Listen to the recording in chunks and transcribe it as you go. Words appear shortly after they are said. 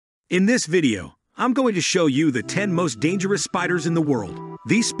In this video, I'm going to show you the 10 most dangerous spiders in the world.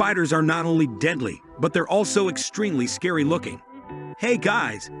 These spiders are not only deadly, but they're also extremely scary looking. Hey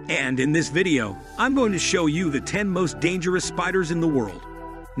guys, and in this video, I'm going to show you the 10 most dangerous spiders in the world.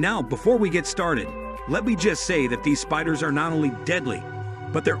 Now, before we get started, let me just say that these spiders are not only deadly,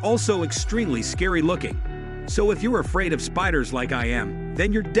 but they're also extremely scary looking. So if you're afraid of spiders like I am,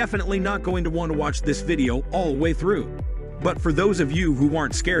 then you're definitely not going to want to watch this video all the way through. But for those of you who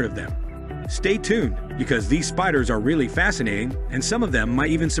aren't scared of them, stay tuned, because these spiders are really fascinating and some of them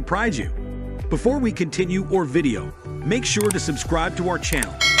might even surprise you. Before we continue our video, make sure to subscribe to our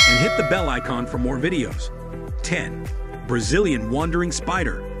channel and hit the bell icon for more videos. 10. Brazilian Wandering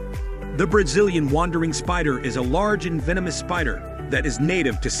Spider. The Brazilian wandering spider is a large and venomous spider that is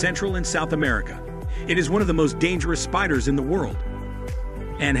native to Central and South America. It is one of the most dangerous spiders in the world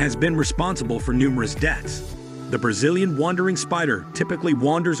and has been responsible for numerous deaths. The Brazilian wandering spider typically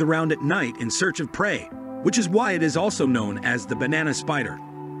wanders around at night in search of prey, which is why it is also known as the banana spider.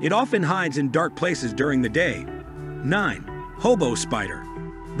 It often hides in dark places during the day. 9. Hobo spider.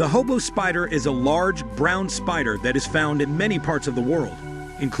 The hobo spider is a large, brown spider that is found in many parts of the world,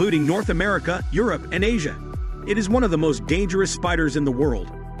 including North America, Europe, and Asia. It is one of the most dangerous spiders in the world,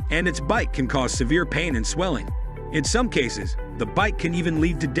 and its bite can cause severe pain and swelling. In some cases, the bite can even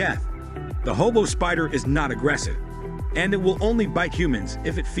lead to death. The hobo spider is not aggressive, and it will only bite humans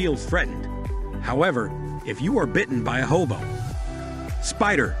if it feels threatened. However, if you are bitten by a hobo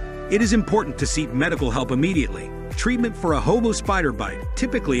spider, it is important to seek medical help immediately. Treatment for a hobo spider bite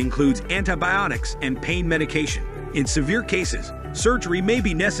typically includes antibiotics and pain medication. In severe cases, surgery may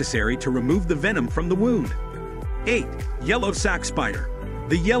be necessary to remove the venom from the wound. 8. Yellow sac spider.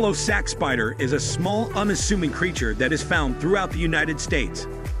 The yellow sac spider is a small, unassuming creature that is found throughout the United States.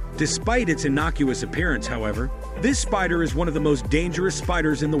 Despite its innocuous appearance, however, this spider is one of the most dangerous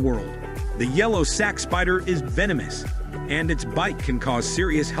spiders in the world. The yellow sac spider is venomous, and its bite can cause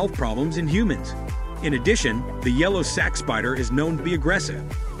serious health problems in humans. In addition, the yellow sac spider is known to be aggressive,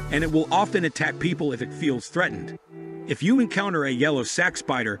 and it will often attack people if it feels threatened. If you encounter a yellow sac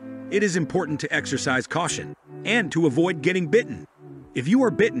spider, it is important to exercise caution and to avoid getting bitten. If you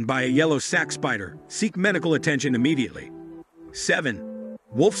are bitten by a yellow sac spider, seek medical attention immediately. 7.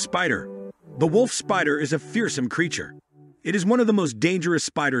 Wolf spider. The wolf spider is a fearsome creature. It is one of the most dangerous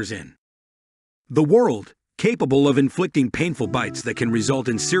spiders in the world, capable of inflicting painful bites that can result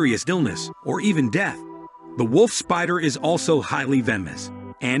in serious illness or even death. The wolf spider is also highly venomous,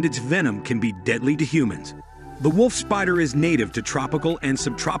 and its venom can be deadly to humans. The wolf spider is native to tropical and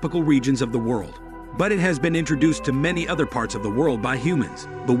subtropical regions of the world, but it has been introduced to many other parts of the world by humans.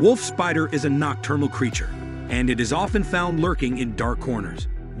 The wolf spider is a nocturnal creature, and it is often found lurking in dark corners,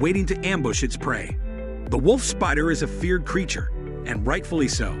 waiting to ambush its prey. The wolf spider is a feared creature, and rightfully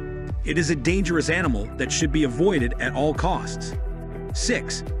so. It is a dangerous animal that should be avoided at all costs.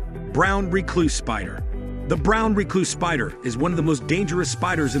 6. Brown recluse spider. The brown recluse spider is one of the most dangerous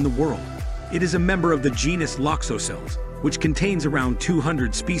spiders in the world. It is a member of the genus Loxosceles, which contains around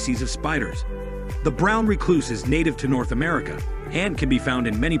 200 species of spiders. The brown recluse is native to North America and can be found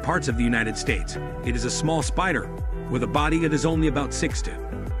in many parts of the United States. It is a small spider with a body that is only about 6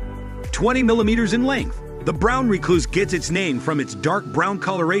 to 20 millimeters in length. The brown recluse gets its name from its dark brown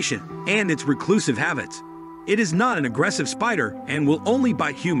coloration and its reclusive habits. It is not an aggressive spider and will only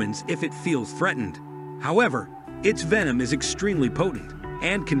bite humans if it feels threatened. However, its venom is extremely potent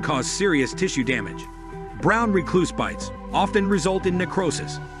and can cause serious tissue damage. Brown recluse bites often result in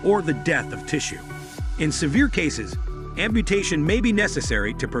necrosis or the death of tissue. In severe cases, amputation may be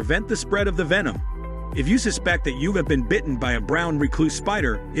necessary to prevent the spread of the venom. If you suspect that you have been bitten by a brown recluse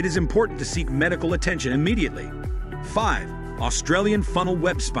spider, it is important to seek medical attention immediately. 5. Australian funnel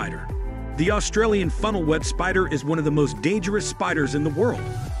web spider. The Australian funnel web spider is one of the most dangerous spiders in the world.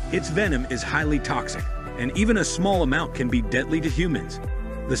 Its venom is highly toxic, and even a small amount can be deadly to humans.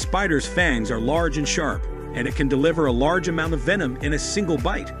 The spider's fangs are large and sharp, and it can deliver a large amount of venom in a single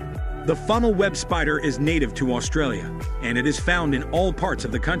bite. The funnel web spider is native to Australia, and it is found in all parts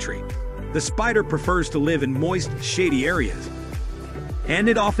of the country. The spider prefers to live in moist, shady areas, and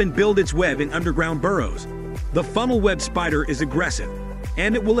it often builds its web in underground burrows. The funnel web spider is aggressive,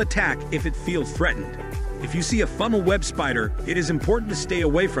 and it will attack if it feels threatened. If you see a funnel web spider, it is important to stay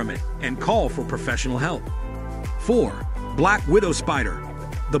away from it and call for professional help. 4. Black widow spider.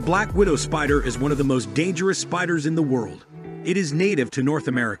 The black widow spider is one of the most dangerous spiders in the world. It is native to North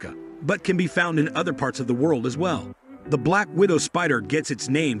America, but can be found in other parts of the world as well. The black widow spider gets its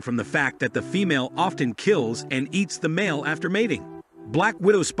name from the fact that the female often kills and eats the male after mating. Black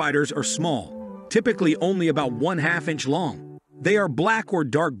widow spiders are small, typically only about 1/2 inch long. They are black or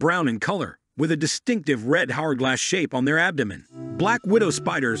dark brown in color, with a distinctive red hourglass shape on their abdomen. Black widow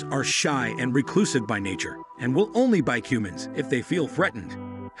spiders are shy and reclusive by nature, and will only bite humans if they feel threatened.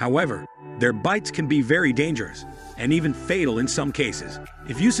 However, their bites can be very dangerous, and even fatal in some cases.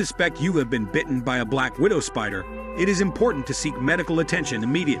 If you suspect you have been bitten by a black widow spider, it is important to seek medical attention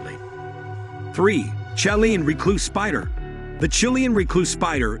immediately. 3. Chilean recluse spider. The Chilean recluse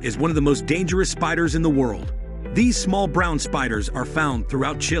spider is one of the most dangerous spiders in the world. These small brown spiders are found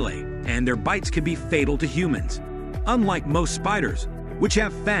throughout Chile, and their bites can be fatal to humans. Unlike most spiders, which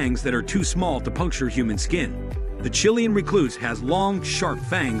have fangs that are too small to puncture human skin, the Chilean recluse has long, sharp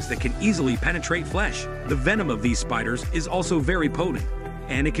fangs that can easily penetrate flesh. The venom of these spiders is also very potent,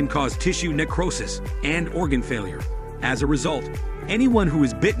 and it can cause tissue necrosis and organ failure. As a result, anyone who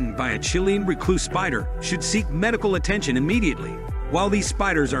is bitten by a Chilean recluse spider should seek medical attention immediately. While these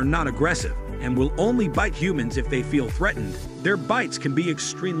spiders are not aggressive and will only bite humans if they feel threatened, their bites can be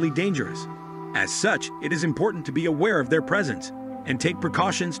extremely dangerous. As such, it is important to be aware of their presence and take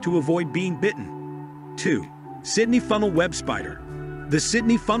precautions to avoid being bitten. 2. Sydney funnel web spider. The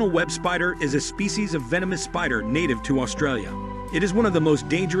Sydney funnel web spider is a species of venomous spider native to Australia. It is one of the most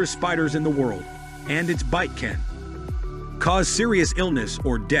dangerous spiders in the world, and its bite can cause serious illness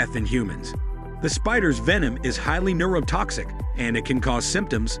or death in humans. The spider's venom is highly neurotoxic, and it can cause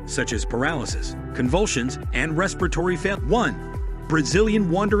symptoms such as paralysis, convulsions, and respiratory failure. 1. Brazilian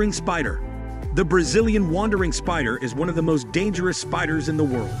wandering spider. The Brazilian wandering spider is one of the most dangerous spiders in the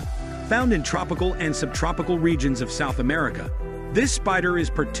world. Found in tropical and subtropical regions of South America, this spider is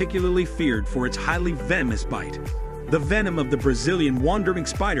particularly feared for its highly venomous bite. The venom of the Brazilian wandering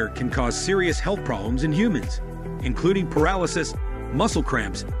spider can cause serious health problems in humans, including paralysis, muscle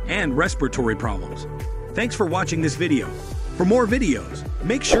cramps, and respiratory problems. Thanks for watching this video. For more videos,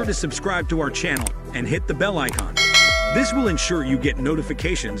 make sure to subscribe to our channel and hit the bell icon. This will ensure you get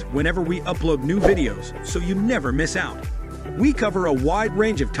notifications whenever we upload new videos, so you never miss out. We cover a wide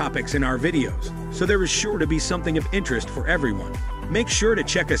range of topics in our videos, so there is sure to be something of interest for everyone. Make sure to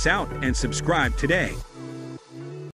check us out and subscribe today.